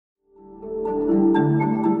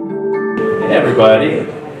Hey everybody.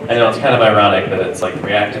 I know it's kind of ironic that it's like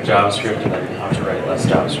reactive JavaScript and then how to write less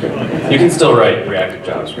JavaScript. You can still write reactive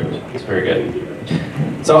JavaScript. It's very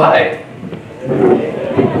good. So hi.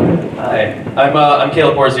 Hi. I'm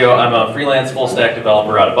Caleb Porzio. I'm a freelance full stack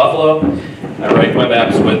developer out of Buffalo. I write web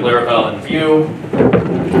apps with Laravel and Vue.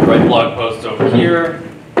 I write blog posts over here.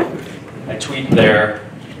 I tweet there.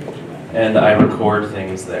 And I record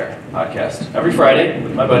things there. Podcast every Friday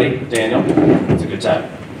with my buddy Daniel. It's a good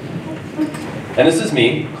time. And this is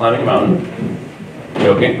me climbing a mountain.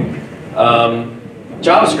 Joking.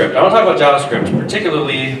 JavaScript. I want to talk about JavaScript,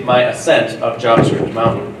 particularly my ascent of JavaScript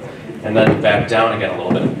mountain, and then back down again a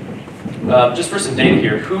little bit. Just for some data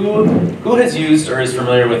here, who has used or is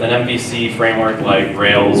familiar with an MVC framework like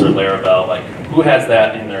Rails or Laravel? Like, who has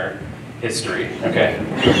that in their history? Okay,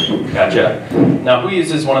 gotcha. Now, who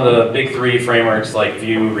uses one of the big three frameworks like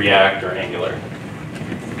Vue, React, or Angular?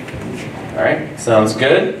 All right, sounds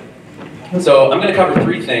good. So I'm going to cover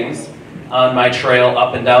three things on my trail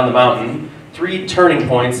up and down the mountain, three turning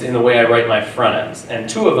points in the way I write my front ends. And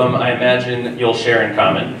two of them I imagine you'll share in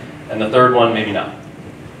common, and the third one maybe not.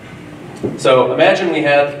 So imagine we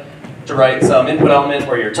had to write some input element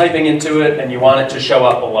where you're typing into it and you want it to show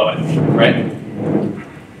up below it, right?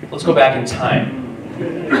 Let's go back in time.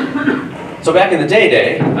 So back in the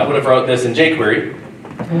day, I would have wrote this in jQuery.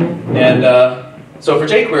 And so for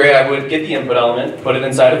jQuery, I would get the input element, put it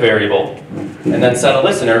inside a variable, and then set a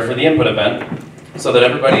listener for the input event so that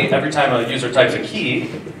every time a user types a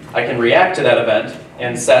key, I can react to that event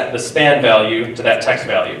and set the span value to that text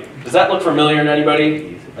value. Does that look familiar to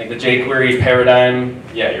anybody? Like the jQuery paradigm?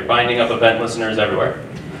 Yeah, you're binding up event listeners everywhere.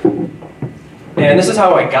 And this is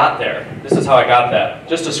how I got there. This is how I got that.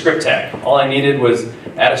 Just a script tag. All I needed was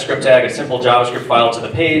add a script tag, a simple JavaScript file to the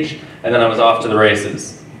page, and then I was off to the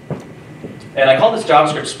races. And I call this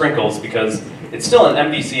JavaScript sprinkles because it's still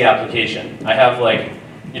an MVC application. I have like,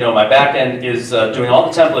 my backend is doing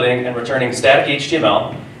all the templating and returning static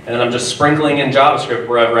HTML, and then I'm just sprinkling in JavaScript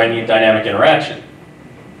wherever I need dynamic interaction.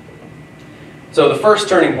 So the first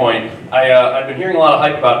turning point, I've been hearing a lot of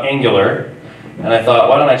hype about Angular, and I thought,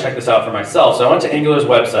 why don't I check this out for myself? So I went to Angular's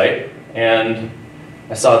website, and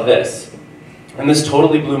I saw this. And this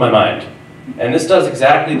totally blew my mind. And this does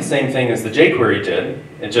exactly the same thing as the jQuery did.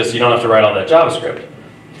 It's just you don't have to write all that JavaScript.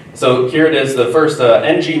 So here it is, the first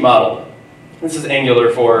ng model. This is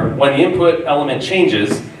Angular for when the input element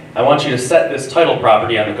changes, I want you to set this title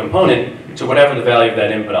property on the component to whatever the value of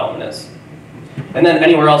that input element is. And then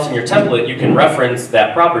anywhere else in your template, you can reference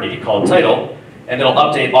that property called title, and it'll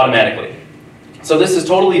update automatically. So this is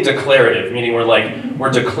totally declarative, meaning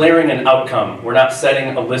we're declaring an outcome. We're not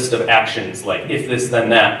setting a list of actions like if this, then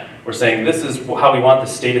that. We're saying this is how we want the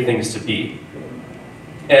state of things to be.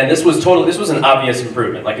 And this was an obvious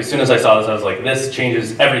improvement. Like as soon as I saw this, I was like, this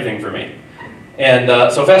changes everything for me. And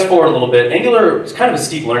so fast forward a little bit, Angular is kind of a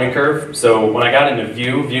steep learning curve. So when I got into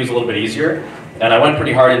Vue, Vue's a little bit easier. And I went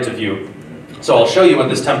pretty hard into Vue. So I'll show you what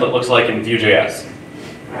this template looks like in Vue.js.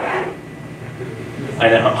 I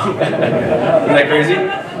know. Isn't that crazy?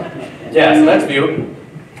 Yeah, so that's Vue.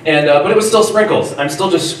 And, but it was still sprinkles. I'm still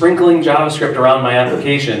just sprinkling JavaScript around my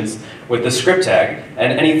applications with the script tag.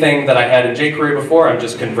 And anything that I had in jQuery before, I'm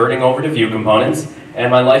just converting over to Vue components. And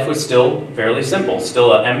my life was still fairly simple.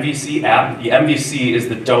 Still an MVC app. The MVC is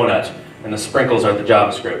the donut, and the sprinkles are the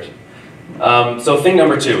JavaScript. So thing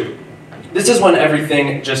number two. This is when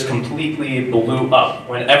everything just completely blew up.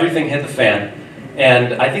 When everything hit the fan.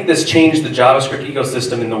 And I think this changed the JavaScript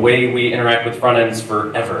ecosystem in the way we interact with front ends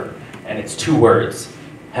forever. And it's two words.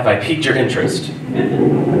 Have I piqued your interest?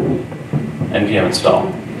 npm install.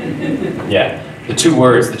 Yeah, the two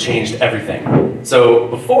words that changed everything. So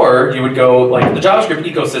before, you would go, like the JavaScript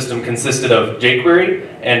ecosystem consisted of jQuery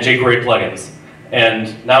and jQuery plugins.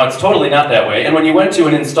 And now it's totally not that way. And when you went to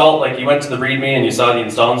an install, like you went to the README and you saw the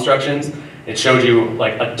install instructions, it showed you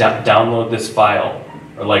like download this file.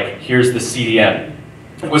 Or like, here's the CDN.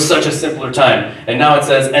 It was such a simpler time. And now it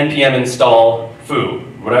says npm install foo,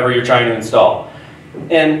 whatever you're trying to install.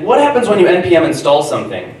 And what happens when you npm install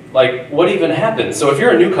something? Like, what even happens? So if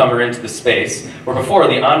you're a newcomer into the space, where before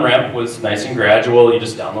the on-ramp was nice and gradual, you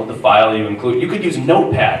just download the file, you could use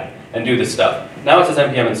Notepad and do this stuff. Now it says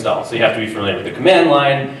npm install, so you have to be familiar with the command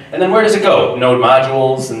line. And then where does it go? Node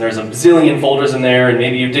modules, and there's a bazillion folders in there, and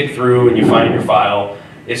maybe you dig through and you find your file.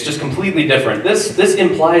 It's just completely different. This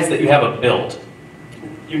implies that you have a build.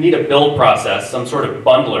 You need a build process, some sort of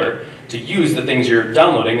bundler, to use the things you're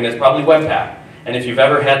downloading, and it's probably Webpack. And if you've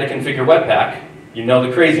ever had to configure Webpack, you know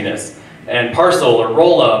the craziness. And Parcel, or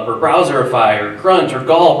Rollup, or Browserify, or Grunt, or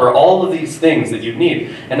Gulp, or all of these things that you'd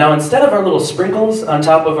need. And now instead of our little sprinkles on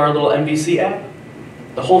top of our little MVC app,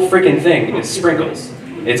 The whole freaking thing is sprinkles.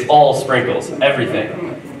 It's all sprinkles,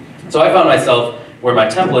 everything. So I found myself where my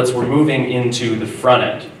templates were moving into the front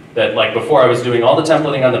end. That like before I was doing all the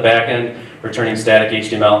templating on the back end, returning static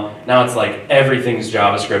HTML. Now it's like everything's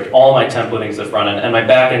JavaScript, all my templating's the front end, and my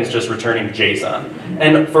back end's just returning JSON.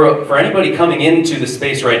 And for anybody coming into the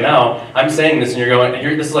space right now, I'm saying this and you're going,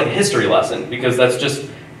 this is like a history lesson, because that's just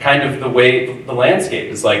kind of the way the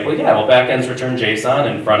landscape is like, well yeah, well back ends return JSON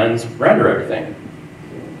and front ends render everything.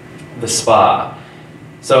 The spa.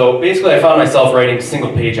 So basically I found myself writing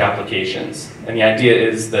single page applications, and the idea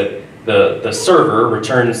is that the server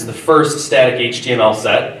returns the first static HTML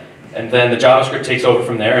set, and then the JavaScript takes over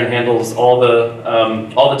from there and handles all the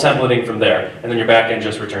templating from there, and then your backend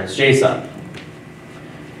just returns JSON.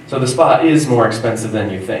 So the spa is more expensive than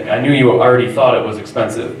you think. I knew you already thought it was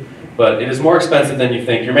expensive, but it is more expensive than you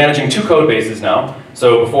think. You're managing 2 code bases now.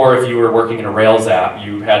 So before, if you were working in a Rails app,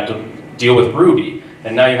 you had to deal with Ruby,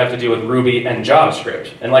 and now you have to deal with Ruby and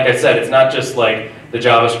JavaScript. And like I said, it's not just like the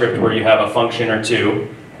JavaScript where you have a function or two.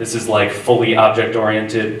 This is like fully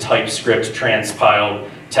object-oriented, TypeScript, transpiled,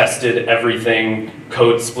 tested everything,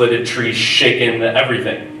 code splitted, tree shaken,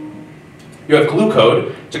 everything. You have glue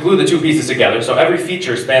code to glue the 2 pieces together, so every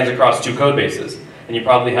feature spans across 2 code bases. And you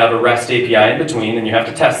probably have a REST API in between, and you have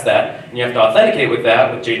to test that, and you have to authenticate with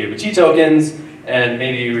that with JWT tokens, and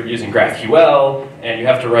maybe you're using GraphQL, and you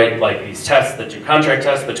have to write like these tests that do contract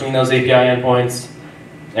tests between those API endpoints,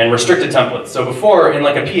 and restricted templates. So before, in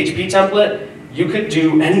like a PHP template, you could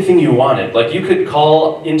do anything you wanted. Like you could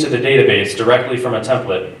call into the database directly from a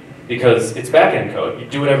template because it's backend code. You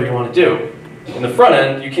do whatever you want to do. In the front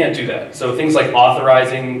end, you can't do that. So things like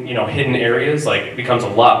authorizing, hidden areas becomes a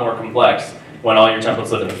lot more complex when all your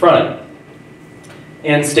templates live in the front end.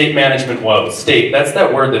 And state management woes. State, that's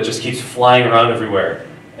that word that just keeps flying around everywhere.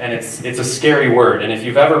 And it's a scary word. And if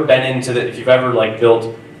you've ever been into if you've ever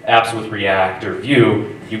built apps with React or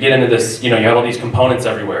Vue, you get into this, you have all these components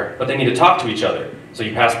everywhere, but they need to talk to each other. So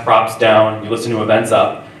you pass props down, you listen to events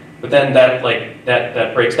up, but then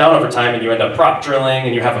that breaks down over time and you end up prop drilling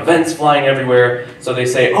and you have events flying everywhere. So they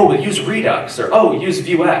say, oh, we'll use Redux, or oh, we'll use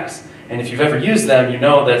Vuex. And if you've ever used them, you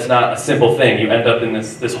know that's not a simple thing. You end up in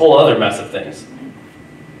this whole other mess of things.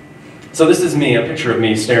 So this is me, a picture of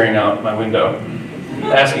me staring out my window,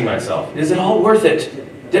 asking myself, is it all worth it?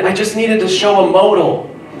 I just needed to show a modal.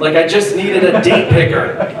 I just needed a date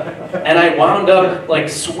picker. And I wound up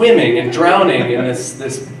swimming and drowning in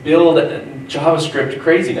this build JavaScript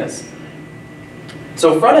craziness.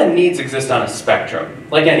 So front-end needs exist on a spectrum,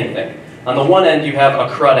 like anything. On the one end, you have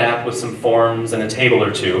a CRUD app with some forms and a table or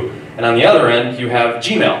two. And on the other end, you have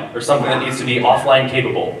Gmail, or something that needs to be offline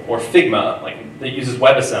capable, or Figma, that uses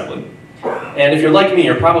WebAssembly. And if you're like me,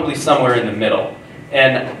 you're probably somewhere in the middle.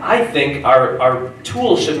 And I think our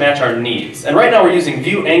tools should match our needs. And right now we're using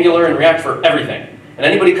Vue, Angular, and React for everything. And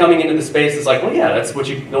anybody coming into the space is like, well yeah, that's what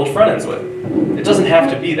you build front ends with. It doesn't have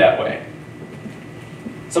to be that way.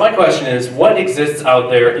 So my question is, what exists out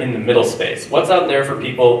there in the middle space? What's out there for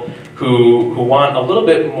people who want a little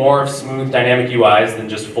bit more smooth dynamic UIs than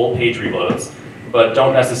just full page reloads, but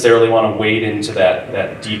don't necessarily want to wade into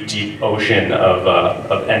that deep, deep ocean of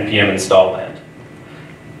NPM install land?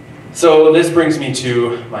 So this brings me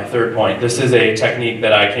to my third point. This is a technique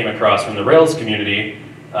that I came across from the Rails community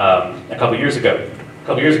a couple years ago.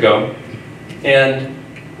 And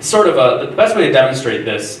sort of the best way to demonstrate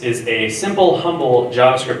this is a simple, humble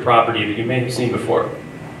JavaScript property that you may have seen before.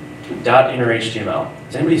 .innerHTML.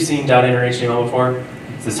 Has anybody seen .innerHTML before?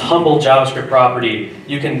 It's this humble JavaScript property.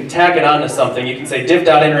 You can tag it onto something. You can say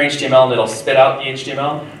div.innerHTML and it'll spit out the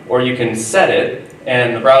HTML, or you can set it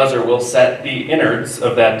and the browser will set the innards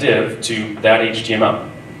of that div to that HTML.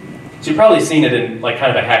 So you've probably seen it in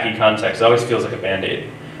kind of a hacky context. It always feels like a Band-Aid.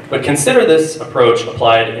 But consider this approach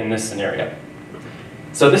applied in this scenario.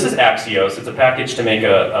 So this is Axios. It's a package to make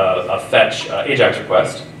a fetch AJAX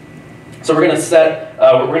request. So we're going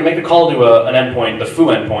to make a call to an endpoint, the foo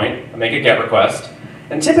endpoint, make a GET request.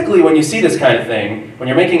 And typically when you see this kind of thing, when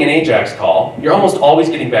you're making an AJAX call, you're almost always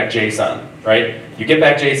getting back JSON, right? You get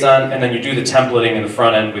back JSON and then you do the templating in the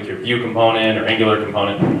front end with your Vue component or Angular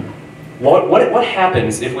component. What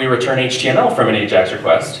happens if we return HTML from an AJAX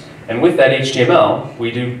request? And with that HTML,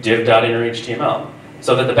 we do div.innerHTML.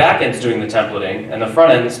 So that the back end's doing the templating and the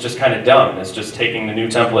front end's just kind of dumb. It's just taking the new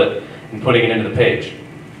template and putting it into the page.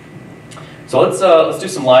 So let's do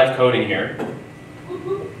some live coding here.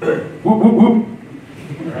 Whoop, whoop, whoop.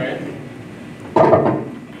 All right.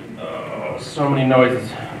 Oh, so many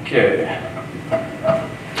noises. Okay.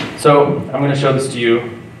 So I'm going to show this to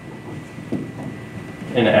you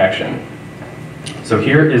in action. So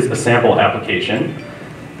here is a sample application.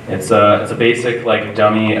 It's a basic like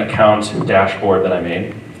dummy account dashboard that I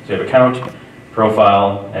made. So you have account,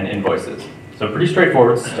 profile, and invoices. So pretty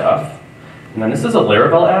straightforward stuff. And then this is a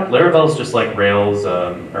Laravel app. Laravel is just like Rails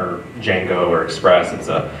or Django or Express. It's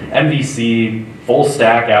a MVC full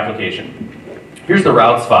stack application. Here's the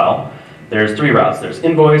routes file. There's 3 routes. There's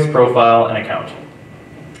invoice, profile, and account.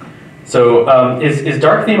 So is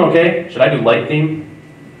dark theme okay? Should I do light theme?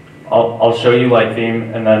 I'll show you light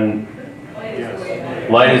theme, and then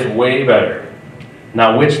light is way better.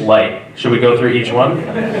 Now which light? Should we go through each one?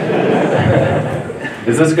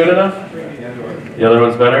 Is this good enough? The other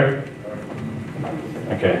one's better?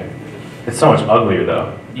 Okay. It's so much uglier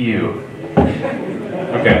though. Ew.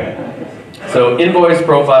 Okay. So invoice,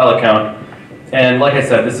 profile, account. And like I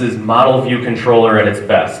said, this is model view controller at its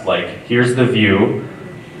best. Like here's the view,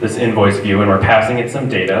 this invoice view, and we're passing it some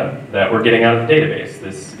data that we're getting out of the database.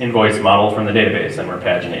 This invoice model from the database, and we're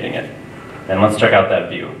paginating it. And let's check out that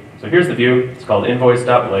view. So here's the view. It's called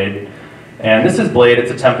invoice.blade. And this is Blade.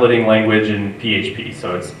 It's a templating language in PHP.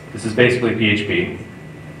 So this is basically PHP.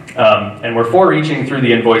 And we're for eaching through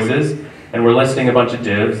the invoices, and we're listing a bunch of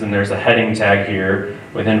divs, and there's a heading tag here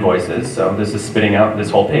with invoices. So this is spitting out this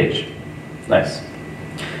whole page. Nice.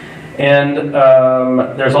 And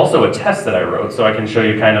there's also a test that I wrote, so I can show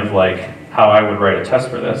you kind of like how I would write a test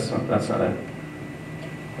for this. So that's not it.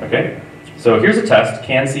 Okay. So here's a test,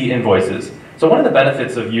 can see invoices. So one of the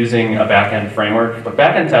benefits of using a backend framework, but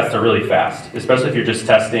backend tests are really fast, especially if you're just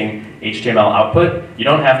testing HTML output. You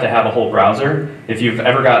don't have to have a whole browser. If you've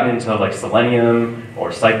ever gotten into like Selenium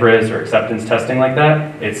or Cypress or acceptance testing like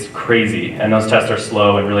that, it's crazy. And those tests are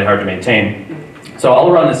slow and really hard to maintain. So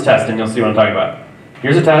I'll run this test and you'll see what I'm talking about.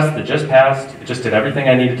 Here's a test that just passed. It just did everything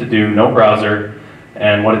I needed to do, no browser.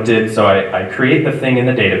 And what it did, so I create the thing in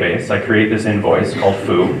the database. I create this invoice called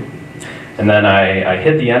foo. And then I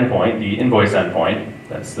hit the endpoint, the invoice endpoint.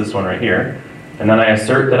 That's this one right here. And then I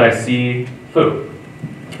assert that I see foo.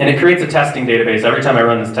 And it creates a testing database every time I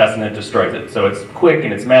run this test, and it destroys it. So it's quick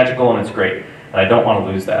and it's magical and it's great. And I don't want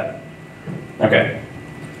to lose that. Okay,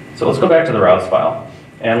 so let's go back to the routes file.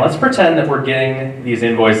 And let's pretend that we're getting these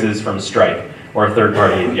invoices from Stripe or a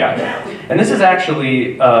third-party API. And this is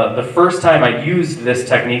actually the first time I used this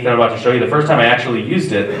technique that I'm about to show you. The first time I actually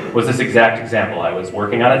used it was this exact example. I was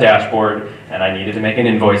working on a dashboard, and I needed to make an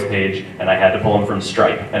invoice page, and I had to pull them from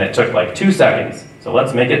Stripe. And it took like 2 seconds. So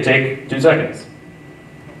let's make it take 2 seconds.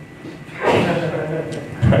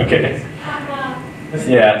 Okay.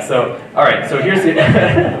 Yeah, so, all right, so here's the,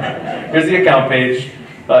 here's the account page.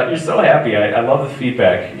 You're so happy. I love the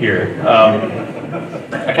feedback here.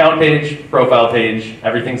 Account page, profile page,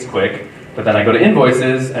 everything's quick. But then I go to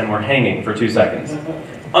invoices, and we're hanging for 2 seconds.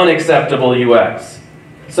 Unacceptable UX.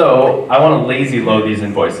 So I want to lazy load these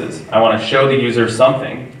invoices. I want to show the user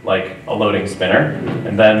something, like a loading spinner.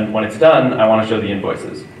 And then when it's done, I want to show the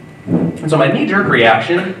invoices. And so my knee-jerk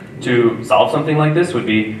reaction to solve something like this would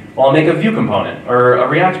be, well, I'll make a Vue component or a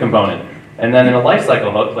React component. And then in a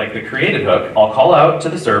lifecycle hook, like the created hook, I'll call out to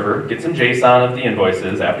the server, get some JSON of the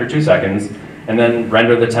invoices after 2 seconds, and then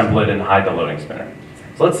render the template and hide the loading spinner.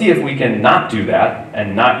 So let's see if we can not do that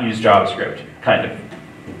and not use JavaScript, kind of.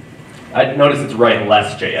 I notice it's write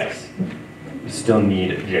less JS. We still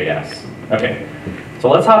need JS. Okay,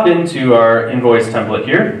 so let's hop into our invoice template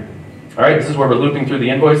here. All right, this is where we're looping through the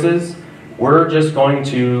invoices. We're just going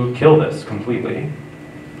to kill this completely.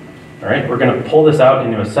 All right, we're going to pull this out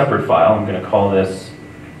into a separate file. I'm going to call this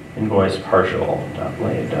invoice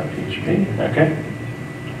partial.blade.php. Okay.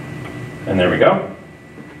 And there we go.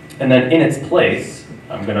 And then in its place,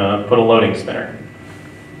 I'm going to put a loading spinner.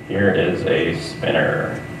 Here is a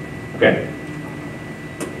spinner. Okay.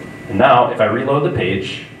 And now, if I reload the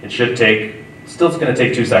page, it should take, still it's going to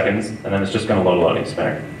take 2 seconds, and then it's just going to load a loading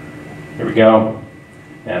spinner. Here we go.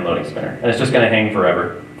 And loading spinner. And it's just going to hang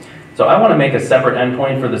forever. So I want to make a separate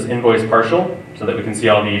endpoint for this invoice partial so that we can see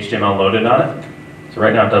all the HTML loaded on it. So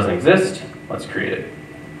right now it doesn't exist. Let's create it.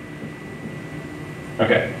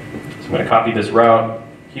 Okay, so I'm going to copy this route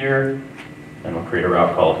here, and we'll create a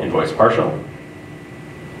route called invoice partial.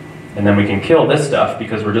 And then we can kill this stuff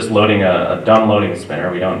because we're just loading a dumb loading spinner.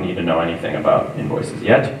 We don't need to know anything about invoices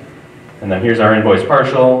yet. And then here's our invoice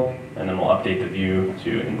partial, and then we'll update the view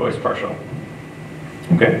to invoice partial.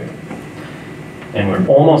 Okay. And we're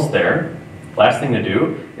almost there. Last thing to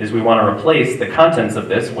do is we want to replace the contents of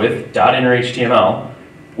this with .innerHTML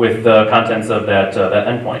with the contents of that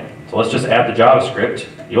endpoint. So let's just add the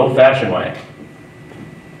JavaScript the old-fashioned way.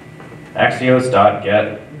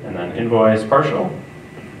 Axios.get, and then invoice partial.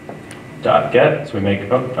 .get, so we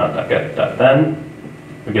make, oh, not .get, .then.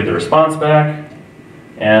 We get the response back,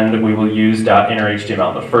 and we will use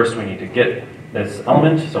 .innerHTML. But first we need to get this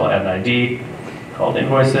element, so I'll add an ID called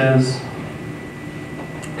invoices.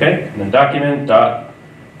 Okay, and then document dot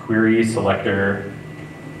query selector.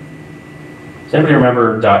 Does anybody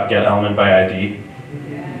remember dot get element by ID?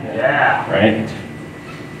 Yeah. Right?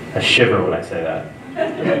 I shiver when I say that.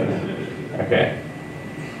 Okay.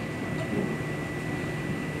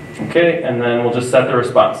 Okay, and then we'll just set the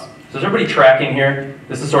response. So is everybody tracking here?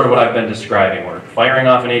 This is sort of what I've been describing. We're firing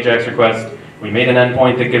off an AJAX request. We made an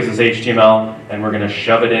endpoint that gives us HTML, and we're going to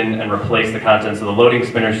shove it in and replace the contents. So the loading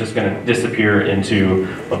spinner is just going to disappear into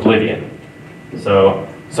oblivion. So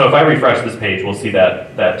if I refresh this page, we'll see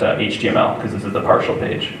that HTML, because this is the partial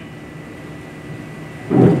page.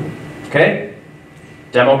 Okay?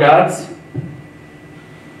 Demo gods?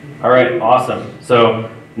 All right, awesome.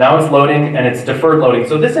 So now it's loading, and it's deferred loading.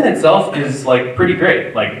 So this in itself is like pretty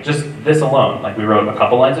great, like just this alone. Like we wrote a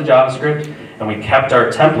couple lines of JavaScript, and we kept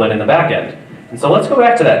our template in the back end. And so let's go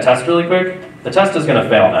back to that test really quick. The test is going to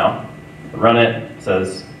fail now. Run it. It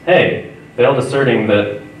says, hey, failed asserting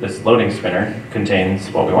that this loading spinner contains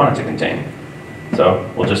what we want it to contain. So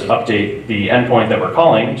we'll just update the endpoint that we're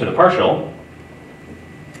calling to the partial,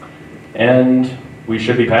 and we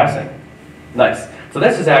should be passing. Nice. So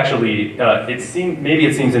this is actually, maybe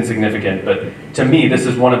it seems insignificant, but to me, this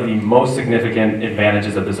is one of the most significant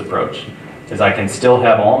advantages of this approach, is I can still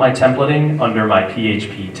have all my templating under my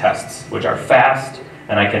PHP tests, which are fast,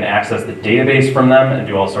 and I can access the database from them and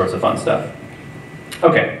do all sorts of fun stuff.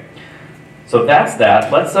 Okay, so that's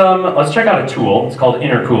that. Let's check out a tool. It's called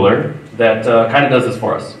Intercooler that kind of does this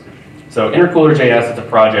for us. So Intercooler.js is a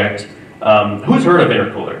project. Who's heard of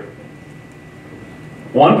Intercooler?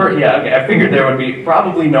 Yeah, okay, I figured there would be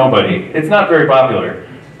probably nobody. It's not very popular,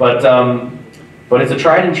 but it's a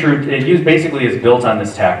tried and true. It basically is built on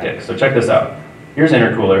this tactic. So check this out. Here's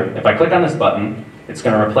Intercooler. If I click on this button, it's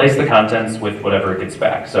going to replace the contents with whatever it gets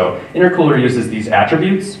back. So Intercooler uses these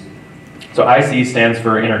attributes. So IC stands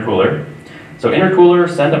for Intercooler. So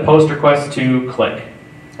Intercooler, send a post request to click,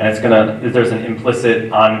 and there's an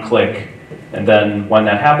implicit on click. And then when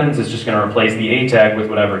that happens, it's just going to replace the A tag with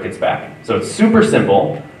whatever it gets back. So it's super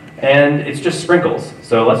simple, and it's just sprinkles.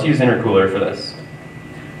 So let's use Intercooler for this.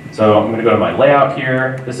 So I'm going to go to my layout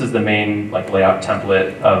here. This is the main layout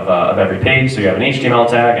template of every page. So you have an HTML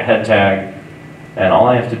tag, a head tag, and all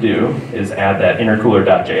I have to do is add that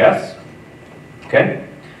intercooler.js. Okay?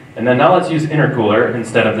 And then now let's use Intercooler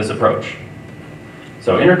instead of this approach.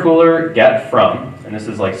 So Intercooler get from, and this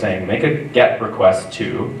is like saying make a get request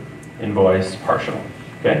to invoice partial,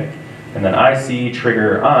 okay? And then IC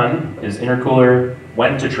trigger on is Intercooler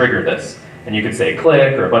when to trigger this. And you could say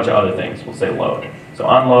click or a bunch of other things. We'll say load. So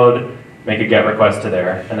on load, make a get request to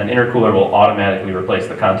there, and then Intercooler will automatically replace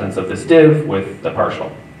the contents of this div with the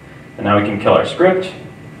partial. And now we can kill our script,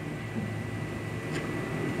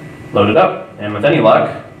 load it up, and with any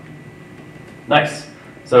luck, nice.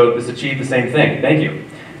 So this achieved the same thing, thank you.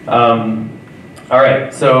 All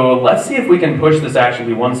right, so let's see if we can push this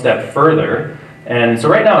actually one step further. And so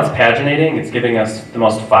right now it's paginating. It's giving us the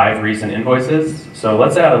most 5 recent invoices. So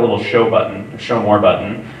let's add a little show button, a show more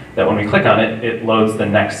button, that when we click on it, it loads the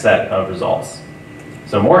next set of results.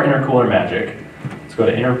 So more Intercooler magic. Let's go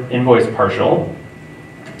to invoice partial.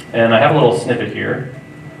 And I have a little snippet here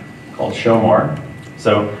called show more.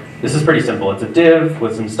 So this is pretty simple. It's a div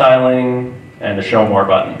with some styling and a show more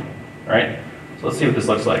button. All right, so let's see what this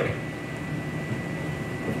looks like.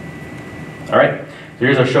 All right, so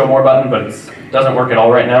here's our show more button, but it doesn't work at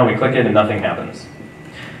all right now. We click it and nothing happens.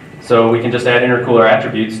 So we can just add Intercooler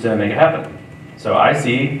attributes to make it happen. So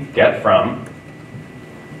IC get from,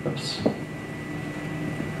 oops,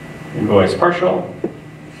 invoice partial,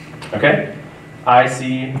 okay.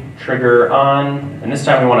 IC trigger on, and this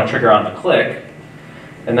time we want to trigger on the click.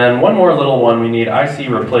 And then one more little one, we need IC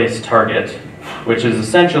replace target, which is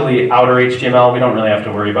essentially outer HTML. We don't really have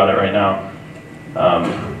to worry about it right now.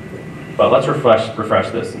 But let's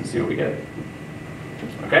refresh this and see what we get.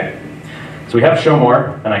 Okay, so we have show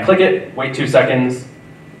more, and I click it, wait 2 seconds,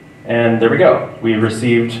 and there we go. We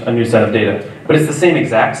received a new set of data. But it's the same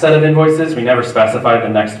exact set of invoices. We never specified the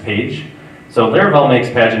next page. So Laravel makes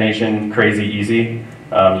pagination crazy easy.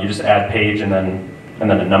 You just add page and then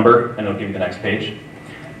a number, and it'll give you the next page.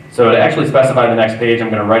 So to actually specify the next page, I'm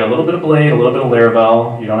going to write a little bit of Blade, a little bit of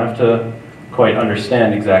Laravel. You don't have to quite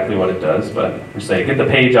understand exactly what it does, but we say get the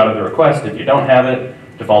page out of the request. If you don't have it,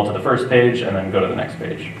 default to the first page, and then go to the next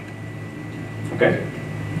page. Okay?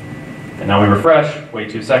 And now we refresh, wait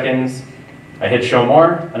 2 seconds, I hit show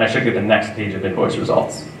more, and I should get the next page of invoice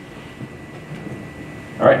results.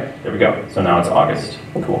 All right, there we go. So now it's August.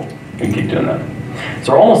 Cool. We can keep doing that.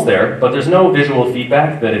 So we're almost there, but there's no visual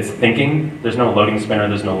feedback that it's thinking. There's no loading spinner,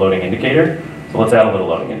 there's no loading indicator. So let's add a little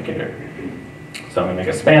loading indicator. So I'm going to make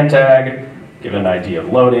a span tag, give it an ID of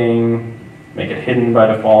loading, make it hidden by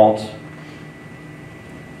default.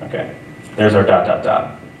 Okay, there's our dot, dot,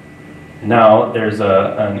 dot. Now there's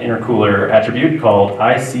an intercooler attribute called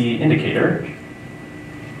ICIndicator.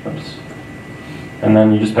 Oops. And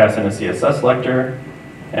then you just pass in a CSS selector,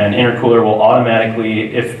 and intercooler will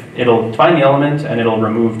automatically, if it'll find the element and it'll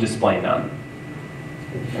remove display none.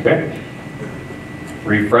 Okay?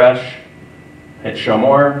 Refresh, hit show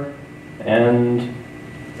more, and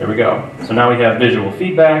there we go. So now we have visual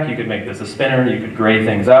feedback. You could make this a spinner, you could gray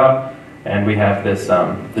things out, and we have this,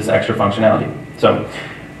 this extra functionality. So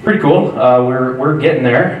pretty cool. We're getting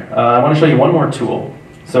there. I want to show you one more tool.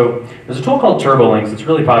 So there's a tool called TurboLinks. It's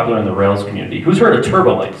really popular in the Rails community. Who's heard of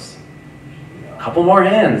TurboLinks? A couple more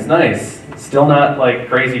hands. Nice. Still not like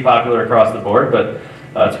crazy popular across the board, but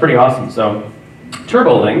it's pretty awesome. So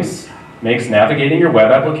TurboLinks makes navigating your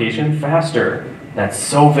web application faster. That's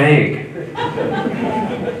so vague.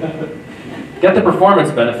 Get the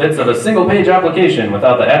performance benefits of a single-page application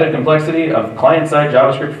without the added complexity of client-side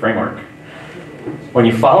JavaScript framework. When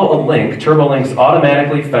you follow a link, TurboLinks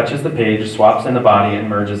automatically fetches the page, swaps in the body, and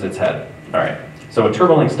merges its head. All right, so what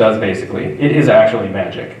TurboLinks does basically, it is actually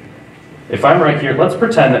magic. If I'm right here, let's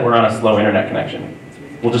pretend that we're on a slow internet connection.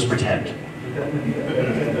 We'll just pretend.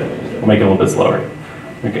 We'll make it a little bit slower.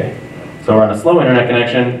 Okay, so we're on a slow internet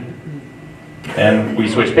connection, and we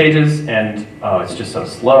switch pages, and oh, it's just so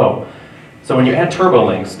slow. So when you add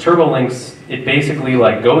TurboLinks, it basically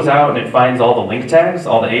like goes out and it finds all the link tags,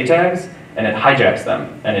 all the A tags, and it hijacks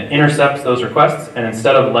them, and it intercepts those requests, and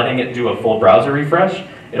instead of letting it do a full browser refresh,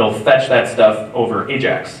 it'll fetch that stuff over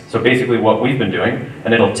Ajax. So basically what we've been doing,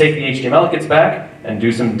 and it'll take the HTML it gets back and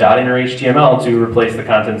do some .inner HTML to replace the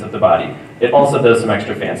contents of the body. It also does some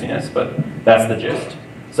extra fanciness, but that's the gist.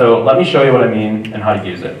 So let me show you what I mean and how to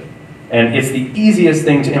use it. And it's the easiest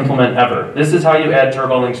thing to implement ever. This is how you add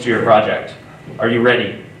TurboLinks to your project. Are you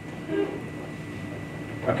ready?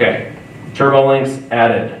 Okay, TurboLinks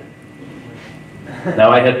added.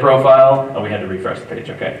 Now I hit profile, oh, we had to refresh the page,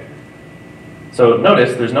 okay. So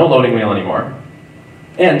notice there's no loading wheel anymore.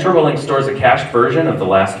 And TurboLinks stores a cached version of the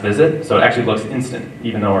last visit, so it actually looks instant,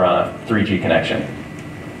 even though we're on a 3G connection.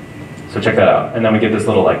 So check that out. And then we get this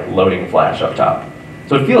little like loading flash up top.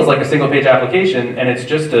 So it feels like a single page application, and it's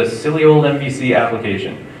just a silly old MVC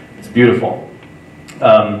application. It's beautiful.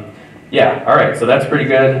 Yeah, all right, so that's pretty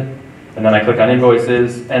good. And then I click on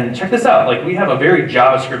invoices, and check this out. Like, we have a very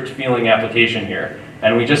JavaScript feeling application here,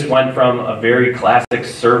 and we just went from a very classic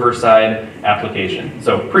server-side application.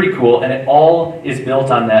 So pretty cool, and it all is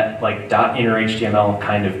built on that like .inner HTML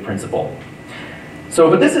kind of principle. So,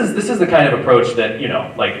 but this is the kind of approach that, you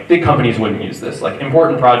know, like big companies wouldn't use this. Like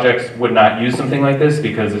important projects would not use something like this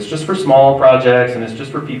because it's just for small projects and it's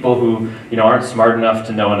just for people who, you know, aren't smart enough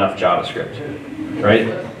to know enough JavaScript, right?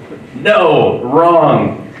 No,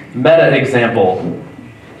 wrong. Meta example.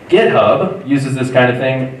 GitHub uses this kind of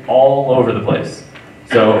thing all over the place.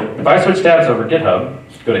 So if I switch tabs over GitHub,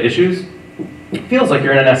 go to issues, it feels like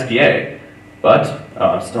you're in an SPA. But, oh,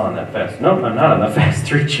 I'm still on that fast. Nope, I'm not on the fast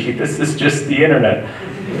 3G. This is just the internet.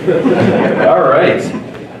 All right,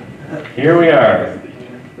 here we are.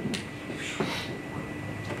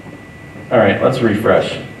 All right, let's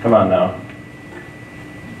refresh. Come on now.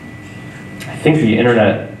 I think the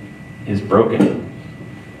internet is broken.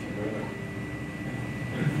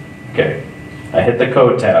 Okay, I hit the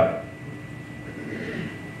code tab.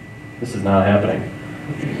 This is not happening.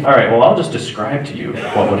 All right, well, I'll just describe to you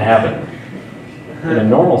what would happen in a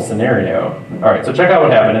normal scenario. All right, so check out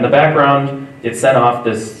what happened. In the background, it sent off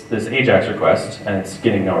this Ajax request, and it's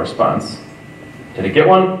getting no response. Did it get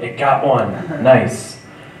one? It got one. Nice.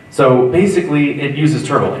 So basically, it uses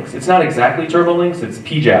TurboLinks. It's not exactly TurboLinks, it's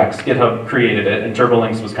PJAX. GitHub created it, and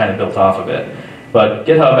TurboLinks was kind of built off of it. But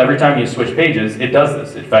GitHub, every time you switch pages, it does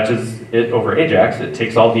this. It fetches it over Ajax, it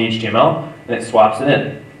takes all the HTML, and it swaps it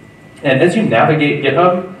in. And as you navigate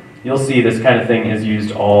GitHub, you'll see this kind of thing is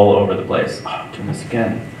used all over the place. Oh, I'm doing this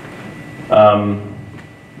again. I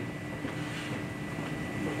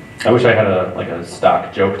wish I had a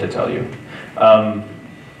stock joke to tell you.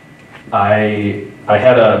 I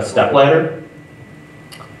had a step ladder.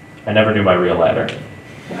 I never knew my real ladder.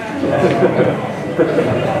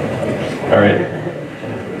 All right.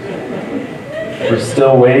 We're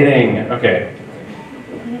still waiting. Okay.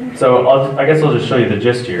 So I guess I'll just show you the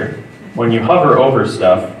gist here. When you hover over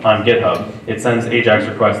stuff on GitHub, it sends Ajax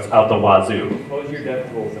requests out the wazoo. Close your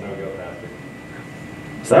dev tools and it'll go faster.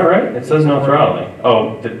 Is that right? It says no throttling.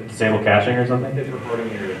 Oh, disable caching or something? It's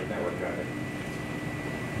reporting your network traffic.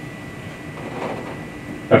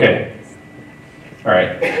 Okay. All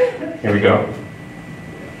right. Here we go.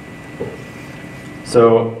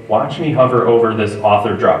 So watch me hover over this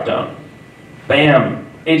author dropdown. Bam,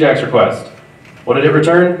 Ajax request. What did it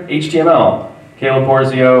return? HTML. Caleb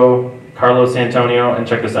Porzio, Carlos Antonio, and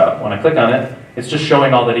check this out. When I click on it, it's just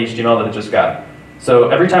showing all that HTML that it just got. So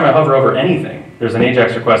every time I hover over anything, there's an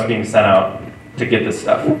Ajax request being sent out to get this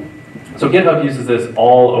stuff. So GitHub uses this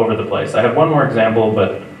all over the place. I have one more example,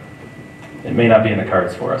 but it may not be in the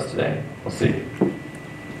cards for us today. We'll see.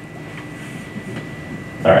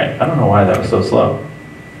 All right, I don't know why that was so slow.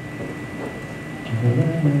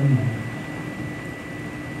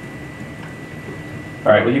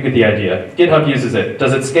 All right, well, you get the idea. GitHub uses it.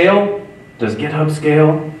 Does it scale? Does GitHub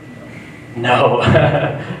scale? No.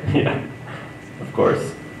 Yeah, of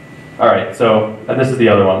course. All right, so this is the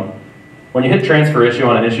other one. When you hit transfer issue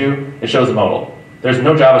on an issue, it shows a modal. There's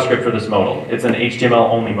no JavaScript for this modal. It's an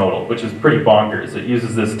HTML-only modal, which is pretty bonkers. It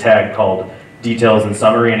uses this tag called details and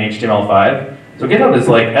summary in HTML5. So GitHub is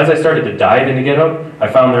like, as I started to dive into GitHub, I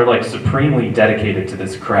found they're like supremely dedicated to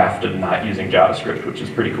this craft of not using JavaScript, which is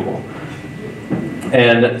pretty cool.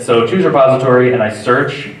 And so choose repository, and I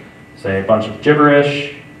search, say a bunch of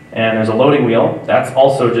gibberish, and there's a loading wheel. That's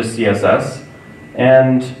also just CSS.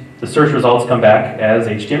 And the search results come back as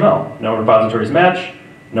HTML. No repositories match,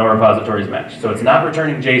 no repositories match. So it's not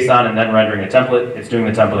returning JSON and then rendering a template, it's doing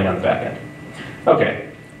the templating on the back end. Okay,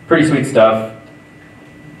 pretty sweet stuff.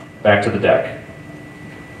 Back to the deck.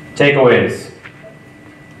 Takeaways.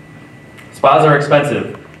 Spas are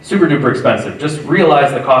expensive, super duper expensive. Just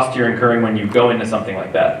realize the cost you're incurring when you go into something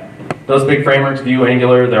like that. Those big frameworks, Vue,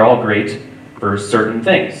 Angular, they're all great for certain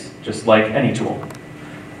things, just like any tool.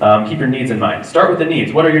 Keep your needs in mind. Start with the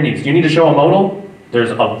needs. What are your needs? Do you need to show a modal?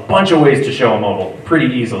 There's a bunch of ways to show a modal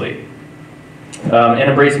pretty easily. And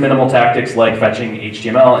embrace minimal tactics like fetching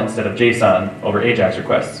HTML instead of JSON over Ajax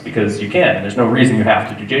requests, because you can, and there's no reason you have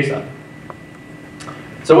to do JSON.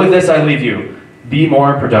 So with this, I leave you. Be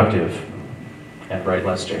more productive and write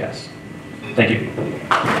less JS. Thank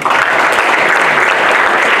you.